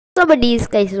तो बडीज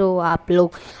कैसे हो आप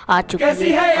लोग। आ चुके हैं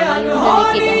वीडियो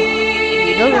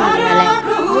में होने वाला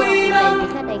है वो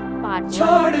देखा था एक पार्ट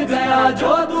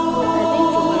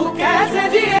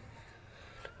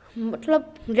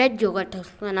मतलब रेड जोकर था,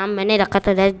 उसका नाम मैंने रखा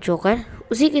था रेड जोकर।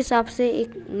 उसी के हिसाब से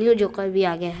एक न्यू जोकर भी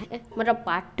आ गया है, मतलब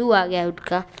पार्ट 2 आ गया है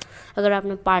उसका। अगर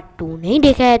आपने पार्ट 2 नहीं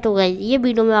देखा है तो गाइस ये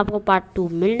वीडियो में आपको पार्ट 2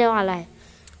 मिलने वाला है।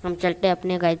 हम चलते हैं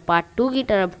अपने गाइस पार्ट 2 की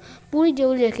तरफ, पूरी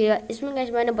जरूर देखिएगा। इसमें गाइस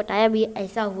मैंने बताया भी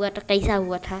ऐसा हुआ था कैसा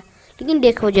हुआ था, लेकिन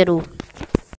देखो जरूर।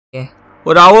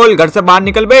 और राहुल घर से बाहर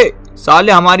निकल बे,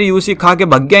 साले हमारी यूसी खा के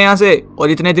भग गया यहाँ से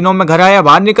और इतने दिनों में घर आया,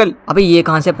 बाहर निकल। अबे ये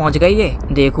कहाँ से पहुँच गई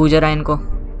है, देखूं जरा इनको।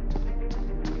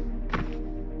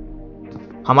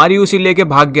 हमारी यूसी लेके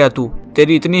भाग गया तू,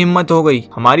 तेरी इतनी हिम्मत हो गई।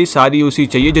 हमारी सारी यूसी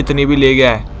चाहिए जितनी भी ले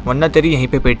गया है, वरना तेरी यहीं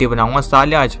पे पेटी बनाऊंगा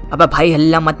साले आज। अबे भाई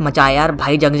हल्ला मत मचा यार,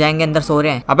 भाई जग जाएंगे, अंदर सो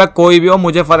रहे हैं। अबे कोई भी हो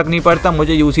मुझे फर्क नहीं पड़ता,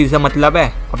 मुझे यूसी से मतलब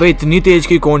है। अबे इतनी तेज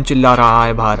की कौन चिल्ला रहा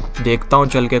है बाहर, देखता हूँ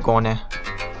चल के कौन है।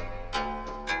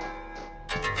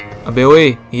 अबे ओए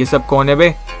ये सब कौन है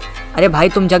बे? अरे भाई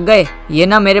तुम जग गए, ये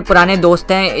ना मेरे पुराने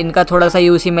दोस्त हैं, इनका थोड़ा सा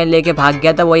यूसी में लेके भाग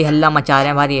गया था, वही हल्ला मचा रहे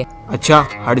हैं भाई ये। अच्छा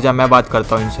हट जा, मैं बात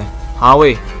करता हूँ इनसे। हाँ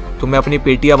ओए तुम्हें अपनी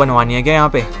पेटियां बनवानी है क्या यहाँ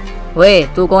पे? ओए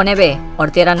तू कौन है बे, और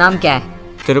तेरा नाम क्या है?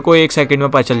 तेरे को 1 सेकंड में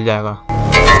पता चल जाएगा।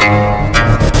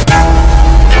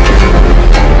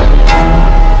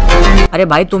 अरे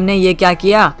भाई तुमने ये क्या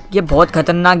किया, ये बहुत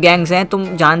खतरनाक गैंग्स हैं, तुम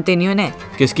जानते नहीं हो इन्हें।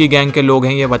 किसकी गैंग के लोग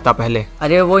हैं ये बता पहले।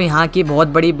 अरे वो यहाँ की बहुत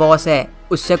बड़ी बॉस है,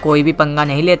 उससे कोई भी पंगा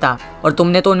नहीं लेता, और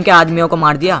तुमने तो उनके आदमियों को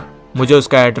मार दिया। मुझे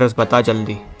उसका एड्रेस बता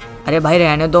जल्दी। अरे भाई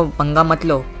रहने दो, पंगा मत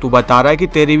लो। तू बता रहा है कि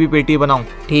तेरी भी पेटी बनाऊं?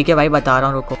 ठीक है भाई बता रहा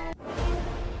हूँ, रुको।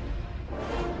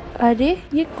 अरे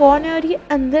ये कौन है और ये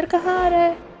अंदर कहाँ आ रहा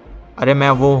है? अरे मैं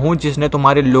वो हूँ जिसने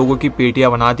तुम्हारे लोगों की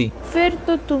पेटियां बना दी। फिर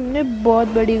तो तुमने बहुत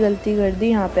बड़ी गलती कर दी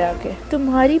यहाँ पे आके।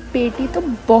 तुम्हारी पेटी तो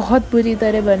बहुत बुरी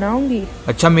तरह बनाऊंगी।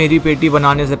 अच्छा मेरी पेटी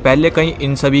बनाने से पहले कहीं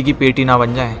इन सभी की पेटी ना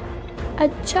बन जाए।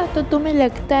 अच्छा तो तुम्हें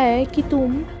लगता है कि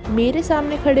तुम मेरे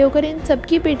सामने खड़े होकर इन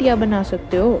सबकी पेटियां बना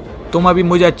सकते हो? तुम अभी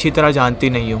मुझे अच्छी तरह जानती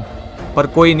नहीं हो, पर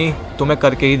कोई नहीं, तुम्हें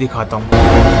करके ही दिखाता हूँ।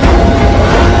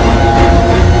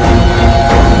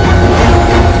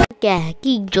 क्या है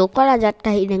कि जोकर आ जाता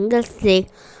है जंगल से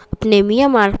अपने मियाँ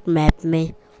मार्क मैप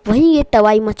में, वहीं ये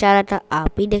तबाही मचा रहा था।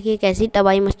 आप ही देखिए कैसी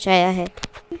तबाही मचाया है।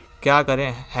 क्या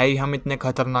करें, है ही हम इतने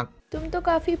खतरनाक। तुम तो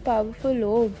काफी पावरफुल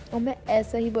हो, और मैं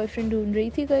ऐसा ही बॉयफ्रेंड ढूंढ रही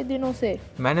थी कई दिनों से।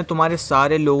 मैंने तुम्हारे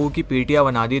सारे लोगों की पेटियां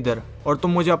बना दी इधर, और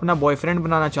तुम मुझे अपना बॉयफ्रेंड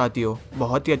बनाना चाहती हो।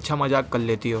 बहुत ही अच्छा मजाक कर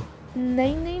लेती हो।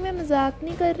 नहीं नहीं मैं मजाक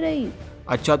नहीं कर रही।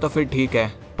 अच्छा तो फिर ठीक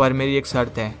है, पर मेरी एक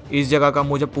शर्त है, इस जगह का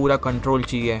मुझे पूरा कंट्रोल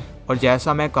चाहिए, और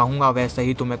जैसा मैं कहूँगा वैसा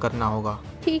ही तुम्हें करना होगा।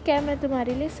 ठीक है मैं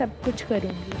तुम्हारे लिए सब कुछ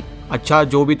करूँगी। अच्छा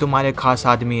जो भी तुम्हारे खास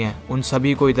आदमी हैं उन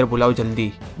सभी को इधर बुलाओ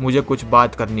जल्दी, मुझे कुछ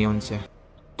बात करनी है उनसे।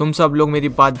 तुम सब लोग मेरी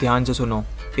बात ध्यान से सुनो।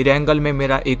 इरेंगल में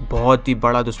मेरा एक बहुत ही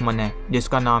बड़ा दुश्मन है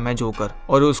जिसका नाम है जोकर,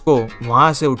 और उसको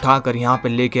वहां से उठाकर यहाँ पे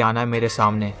लेके आना है मेरे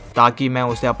सामने, ताकि मैं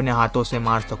उसे अपने हाथों से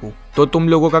मार सकूं। तो तुम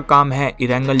लोगों का काम है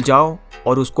इरेंगल जाओ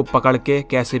और उसको पकड़ के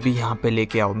कैसे भी यहाँ पे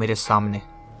लेके आओ मेरे सामने,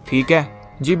 ठीक है?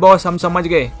 जी बॉस हम समझ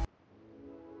गए।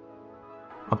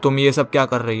 अब तुम ये सब क्या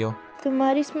कर रही हो?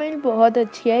 तुम्हारी स्माइल बहुत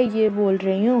अच्छी है ये बोल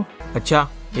रही हूँ। अच्छा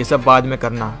ये सब बाद में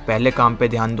करना, पहले काम पे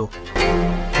ध्यान दो।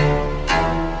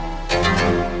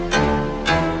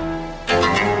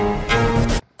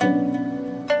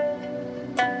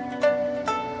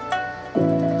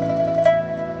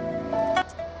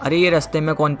 अरे ये रास्ते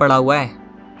में कौन पड़ा हुआ है?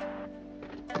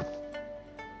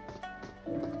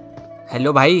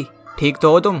 हेलो भाई ठीक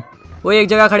तो हो तुम? वो एक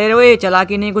जगह खड़े रहो, ये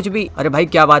चलाकी नहीं कुछ भी। अरे भाई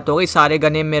क्या बात हो गई, सारे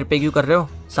गने मेरे पे क्यों कर रहे हो?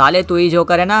 साले तू ही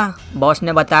जोकर है ना, बॉस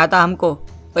ने बताया था हमको।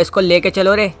 तो इसको लेके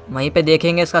चलो रे, वहीं पे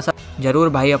देखेंगे इसका सब। जरूर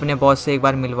भाई अपने बॉस से एक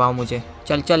बार मिलवाओ मुझे।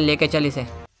 चल चल लेके चल इसे।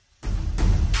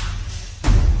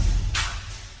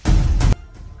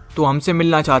 तू हमसे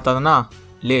मिलना चाहता था ना,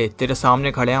 ले तेरे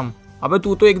सामने खड़े हम। अबे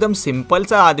तू तो एकदम सिंपल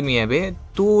सा आदमी है बे,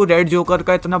 तू रेड जोकर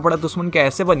का इतना बड़ा दुश्मन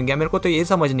कैसे बन गया, मेरे को तो ये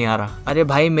समझ नहीं आ रहा। अरे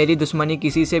भाई मेरी दुश्मनी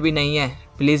किसी से भी नहीं है,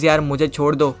 प्लीज यार मुझे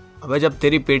छोड़ दो। अबे जब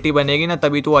तेरी पेटी बनेगी ना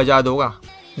तभी तू आजाद होगा।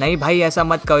 नहीं भाई ऐसा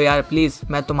मत कहो यार प्लीज,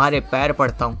 मैं तुम्हारे पैर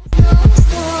पड़ता हूँ।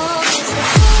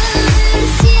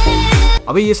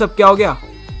 अबे ये सब क्या हो गया?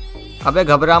 अबे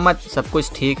घबरा मत, सब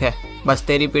कुछ ठीक है, बस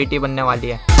तेरी पेटी बनने वाली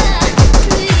है।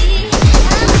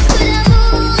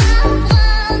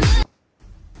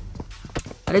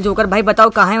 अरे जोकर भाई बताओ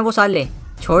कहाँ है वो साले,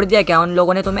 छोड़ दिया क्या उन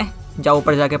लोगों ने तुम्हें? जाओ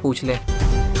ऊपर जाके पूछ ले।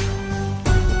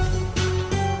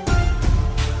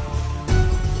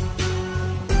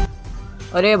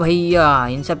 अरे भैया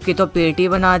इन सब की तो पेटी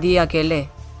बना दी अकेले,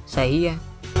 सही है।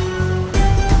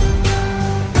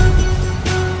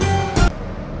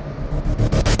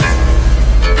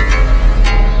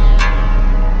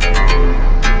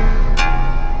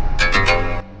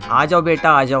 आ जाओ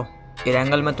बेटा आ जाओ,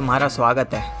 इरेंगल में तुम्हारा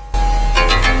स्वागत है।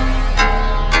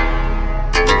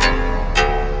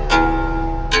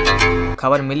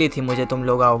 खबर मिली थी मुझे तुम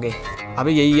लोग आओगे।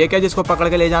 अबे यही है क्या जिसको पकड़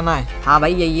के ले जाना है? हाँ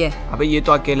भाई यही है। अबे ये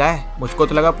तो अकेला है, मुझको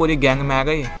तो लगा पूरी गैंग में आ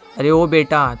गई। अरे ओ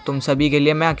बेटा, तुम सभी के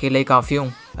लिए मैं अकेले ही काफ़ी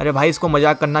हूँ। अरे भाई इसको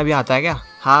मजाक करना भी आता है क्या?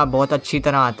 हाँ बहुत अच्छी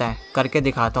तरह आता है, करके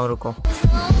दिखाता हूँ, रुको।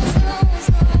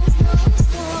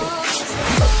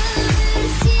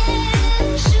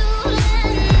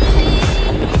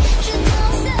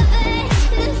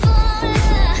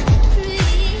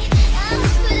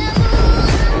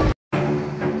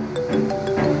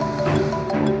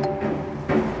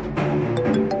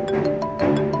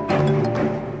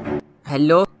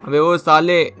 हेलो। अबे वो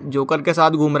साले जोकर के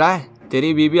साथ घूम रहा है।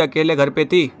 तेरी बीबी अकेले घर पे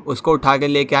थी, उसको उठा के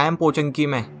लेके आए हम पोचंकी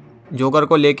में। जोकर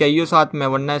को लेके आइयो साथ में,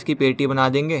 वरना इसकी पेटी बना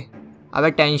देंगे।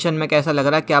 अबे टेंशन में कैसा लग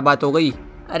रहा है, क्या बात हो गई?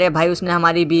 अरे भाई उसने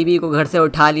हमारी बीबी को घर से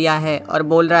उठा लिया है और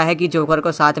बोल रहा है कि जोकर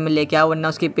को साथ में लेके आओ वरना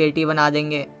उसकी पेटी बना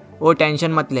देंगे। वो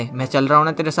टेंशन मत ले, मैं चल रहा हूँ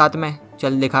ना तेरे साथ में।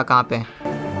 चल दिखा कहाँ पे।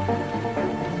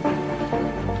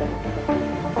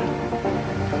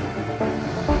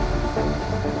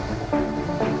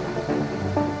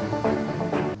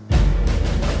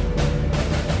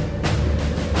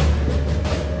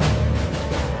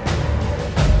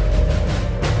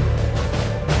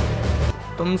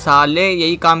 तुम साले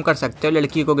यही काम कर सकते हो,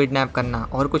 लड़की को किडनैप करना।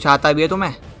 और कुछ आता भी है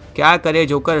तुम्हें? क्या करे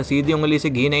जोकर, सीधी उंगली से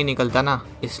घी नहीं निकलता ना,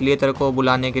 इसलिए तेरे को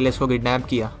बुलाने के लिए इसको किडनैप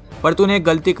किया। पर तूने एक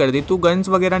गलती कर दी, तू गन्स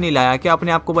वगैरह नहीं लाया क्या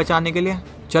अपने आप को बचाने के लिए?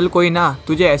 चल कोई ना,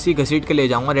 तुझे ऐसी घसीट के ले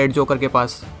जाऊंगा रेड जोकर के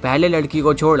पास। पहले लड़की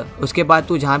को छोड़, उसके बाद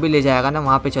तू जहाँ भी ले जाएगा ना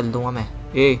वहाँ पे चल दूंगा मैं।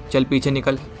 ए चल पीछे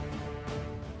निकल।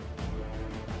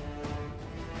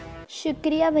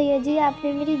 शुक्रिया भैया जी,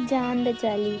 आपने मेरी जान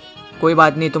बचा ली। कोई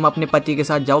बात नहीं, तुम अपने पति के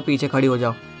साथ जाओ, पीछे खड़ी हो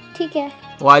जाओ। ठीक है।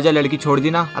 वो आजा, लड़की छोड़ दी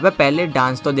ना। अबे पहले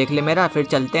डांस तो देख ले मेरा, फिर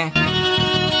चलते हैं।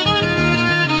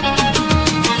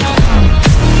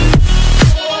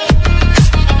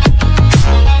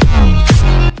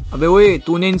 अबे ओए,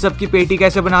 तूने इन सब की पेटी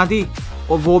कैसे बना दी,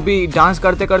 और वो भी डांस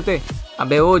करते करते?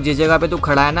 अबे वो जिस जगह पे तू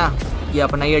खड़ा है ना, ये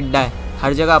अपना ही अड्डा है,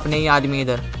 हर जगह अपने ही आदमी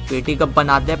इधर। पेटी कब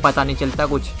बनाते हैं पता नहीं चलता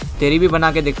कुछ। तेरी भी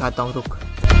बना के दिखाता हूँ, रुक।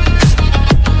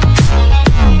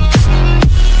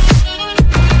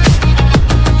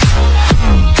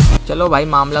 चलो भाई,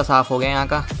 मामला साफ हो गया यहाँ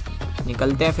का,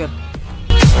 निकलते हैं फिर।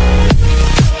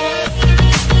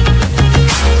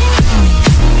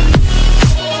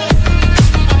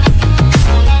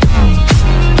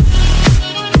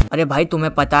 अरे भाई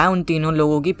तुम्हें पता है उन तीनों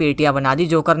लोगों की पेटियां बना दी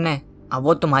जोकर ने, अब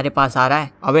वो तुम्हारे पास आ रहा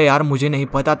है। अबे यार मुझे नहीं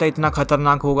पता था इतना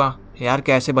खतरनाक होगा यार,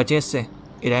 कैसे बचे इससे?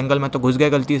 इरेंगल में तो घुस गए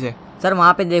गलती से। सर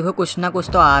वहाँ पे देखो, कुछ ना कुछ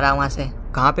तो आ रहा है वहाँ से।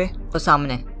 कहाँ पे? तो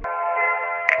सामने।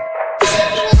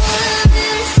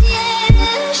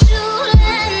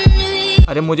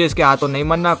 अरे मुझे इसके हाथों नहीं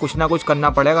मरना, कुछ ना कुछ करना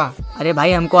पड़ेगा। अरे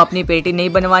भाई हमको अपनी पेटी नहीं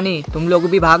बनवानी, तुम लोग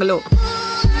भी भाग लो।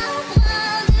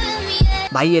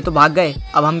 भाई ये तो भाग गए,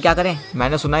 अब हम क्या करें?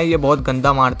 मैंने सुना है ये बहुत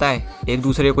गंदा मारता है, एक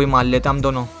दूसरे को ही मार लेते हम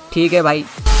दोनों। ठीक है भाई।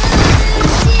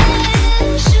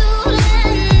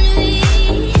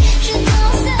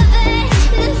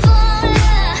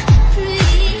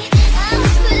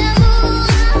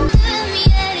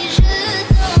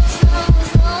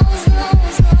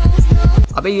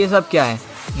 अबे ये सब क्या है?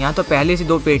 यहाँ तो पहले से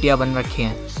 2 पेटियां बन रखी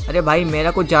हैं। अरे भाई मेरा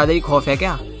कुछ ज़्यादा ही खौफ है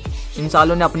क्या? इन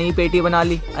सालों ने अपनी ही पेटी बना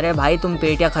ली। अरे भाई तुम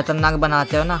पेटियां खतरनाक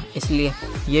बनाते हो ना, इसलिए।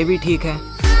 ये भी ठीक है।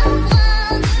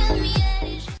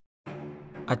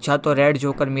 अच्छा तो रेड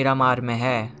जोकर मीरामार में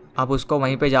है, अब उसको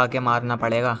वहीं पे जाके मारना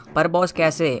पड़ेगा। पर बॉस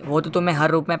कैसे? वो तो तुम्हें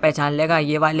हर रूप में पहचान लेगा,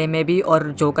 ये वाले में भी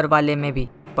और जोकर वाले में भी।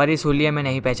 पर इस हुलिये में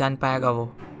नहीं पहचान पाएगा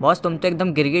वो। बॉस तुम तो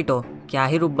एकदम गिरगिट हो, क्या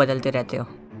ही रूप बदलते रहते हो।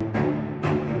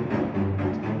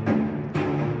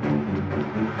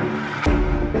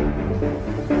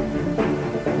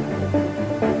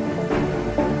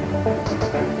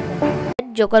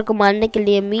 जोकर को मारने के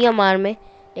लिए मियांमार में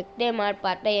देखते हैं मार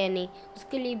पाता है या नहीं।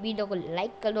 उसके लिए वीडियो को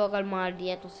लाइक कर दो, अगर मार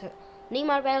दिया तो नहीं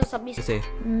मार पाया तो सभी से।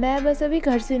 मैं बस अभी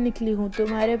घर से निकली हूँ,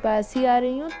 तुम्हारे पास ही आ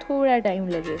रही हूँ, थोड़ा टाइम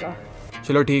लगेगा।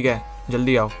 चलो ठीक है,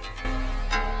 जल्दी आओ।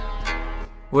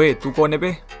 ओए तू कोने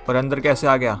पे, और अंदर कैसे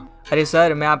आ गया? अरे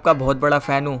सर मैं आपका बहुत बड़ा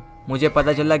फ़ैन हूँ, मुझे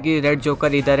पता चला कि रेड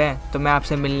जोकर इधर है तो मैं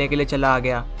आपसे मिलने के लिए चला आ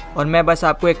गया, और मैं बस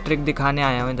आपको एक ट्रिक दिखाने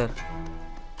आया हूँ इधर।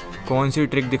 कौन सी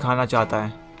ट्रिक दिखाना चाहता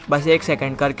है? बस 1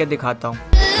 सेकंड करके दिखाता हूँ।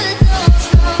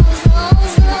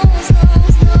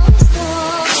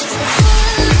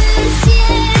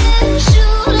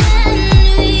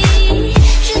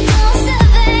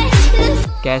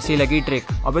 कैसी लगी ट्रिक?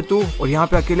 अबे तू और यहाँ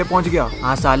पे अकेले पहुँच गया?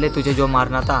 हाँ साले, तुझे जो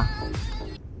मारना था।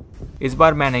 इस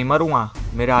बार मैं नहीं मरूंगा,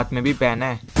 मेरे हाथ में भी पेन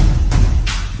है।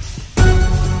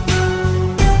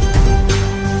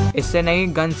 इससे नहीं,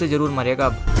 गन से जरूर मरेगा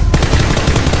अब।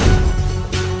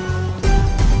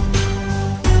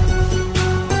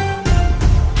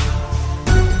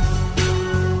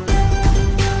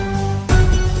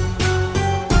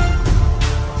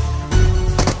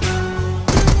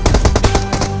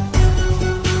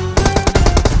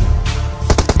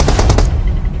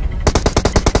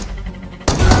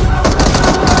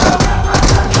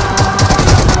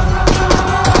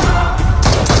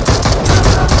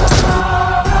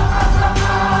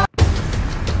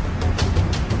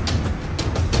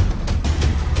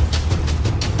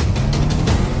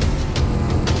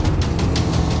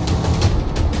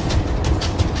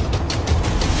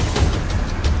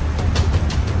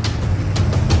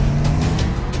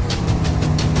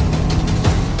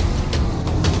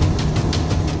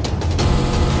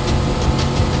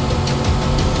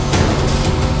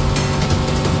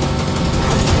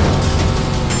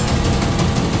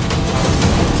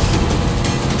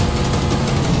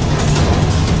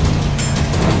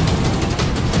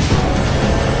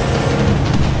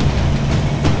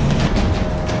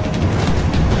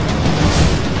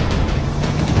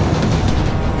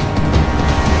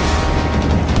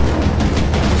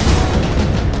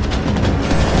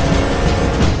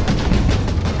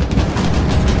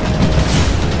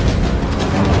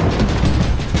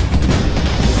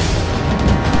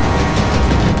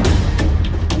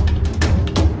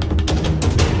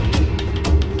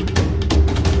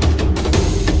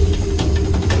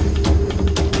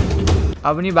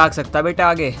 अब नहीं भाग सकता बेटा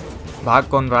आगे। भाग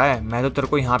कौन रहा है? मैं तो तेरे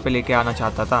को यहाँ पे लेके आना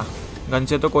चाहता था। गन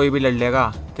से तो कोई भी लड़ लेगा,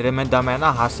 तेरे में दम है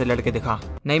ना, हाथ से लड़के दिखा।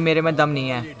 नहीं, मेरे में दम नहीं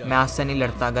है, मैं हाथ से नहीं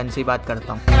लड़ता, गन से ही बात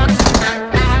करता हूँ।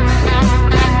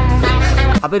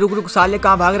 अबे रुक रुक साले,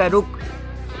 कहाँ भाग रहा है? रुक।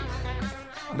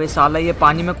 अबे साला ये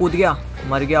पानी में कूद गया,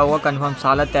 मर गया होगा कन्फर्म।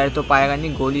 साला तैर तो पाएगा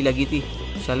नहीं, गोली लगी थी।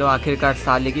 चलो आखिरकार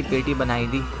साले की पेटी बनाई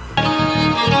दी।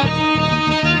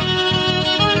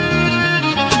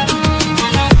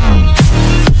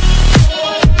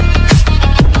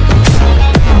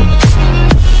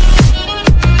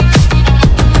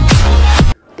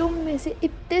 से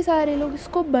इतने सारे लोग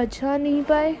इसको बचा नहीं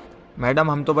पाए।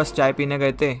 मैडम हम तो बस चाय पीने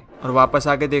गए थे और वापस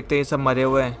आके देखते ये सब मरे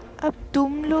हुए हैं। अब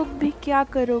तुम लोग भी क्या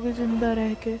करोगे जिंदा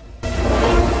रह के?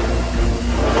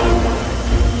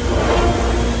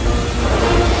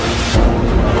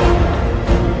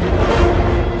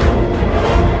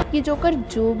 ये जोकर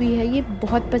जो भी है ये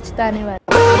बहुत पछताने वाला है।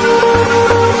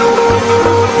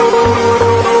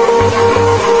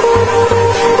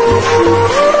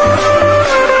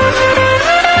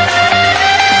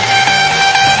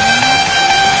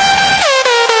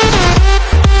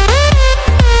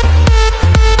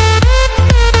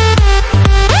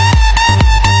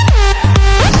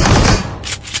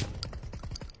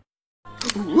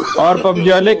 और पबजी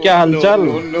वाले क्या हालचाल?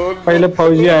 पहले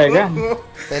फौजी आएगा,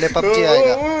 पहले पबजी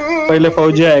आएगा, पहले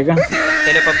फौजी आएगा,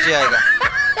 पहले पबजी आएगा,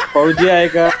 फौजी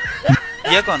आएगा।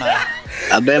 ये कौन आया?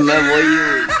 अबे मैं वही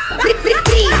हूँ।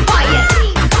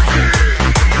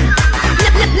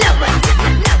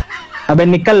 अबे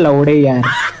निकल लौड़े यार।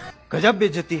 गजब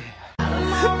बेइज्जती है।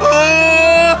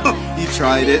 You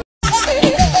tried it.